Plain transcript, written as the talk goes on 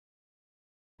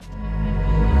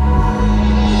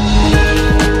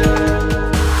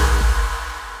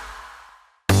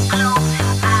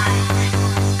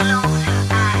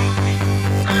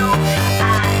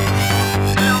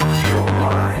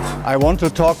want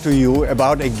to talk to you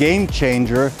about a game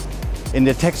changer in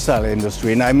the textile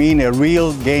industry, and I mean a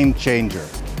real game changer.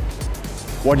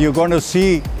 What you're going to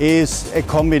see is a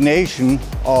combination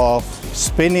of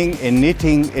spinning and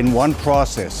knitting in one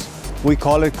process. We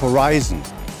call it Corizon,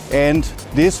 and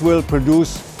this will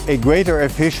produce a greater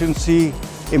efficiency,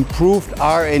 improved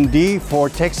R&D for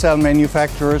textile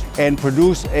manufacturers, and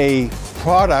produce a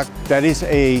product that is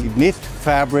a knit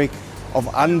fabric of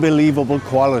unbelievable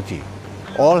quality.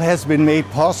 All has been made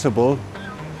possible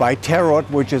by Terrot,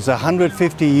 which is a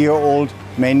 150-year-old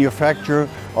manufacturer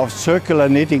of circular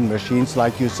knitting machines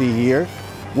like you see here.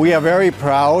 We are very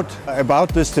proud about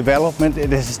this development. It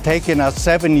has taken us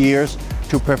 7 years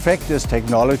to perfect this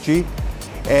technology.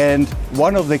 And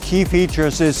one of the key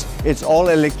features is it's all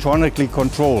electronically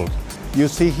controlled. You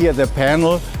see here the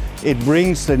panel. It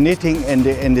brings the knitting and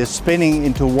the spinning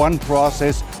into one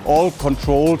process, all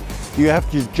controlled. You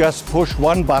have to just push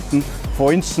one button,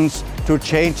 for instance, to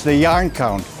change the yarn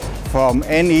count from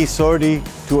NE30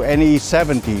 to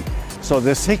NE70. So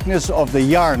the thickness of the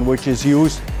yarn which is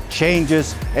used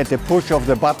changes at the push of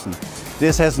the button.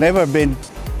 This has never been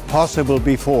possible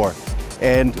before,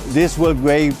 and this will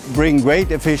bring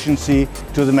great efficiency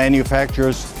to the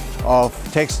manufacturers of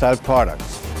textile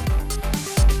products.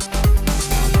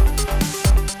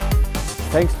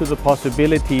 Thanks to the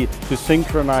possibility to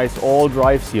synchronize all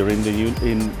drives here in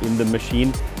the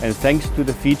machine, and thanks to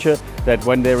the feature that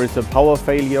when there is a power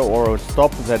failure or a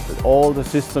stop, that all the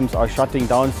systems are shutting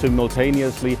down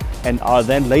simultaneously and are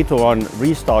then later on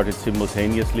restarted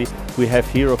simultaneously, we have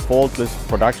here a faultless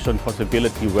production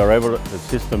possibility wherever the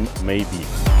system may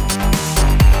be.